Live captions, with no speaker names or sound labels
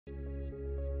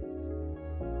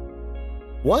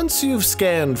Once you've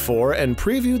scanned for and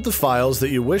previewed the files that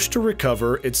you wish to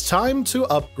recover, it's time to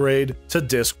upgrade to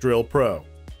Disk Drill Pro.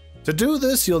 To do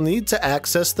this, you'll need to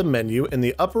access the menu in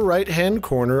the upper right-hand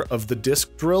corner of the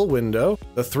Disk Drill window,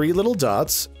 the three little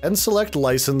dots, and select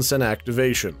License and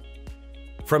Activation.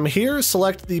 From here,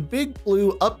 select the big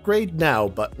blue Upgrade Now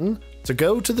button to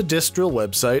go to the Disk Drill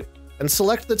website and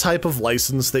select the type of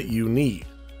license that you need.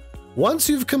 Once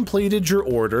you've completed your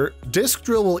order, Disk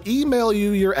Drill will email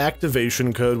you your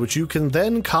activation code, which you can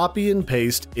then copy and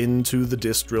paste into the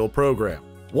Disk Drill program.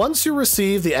 Once you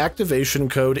receive the activation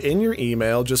code in your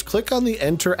email, just click on the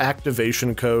Enter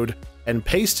Activation Code and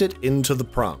paste it into the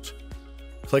prompt.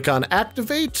 Click on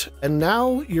Activate, and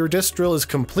now your Disk Drill is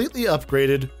completely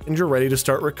upgraded and you're ready to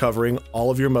start recovering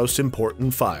all of your most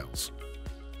important files.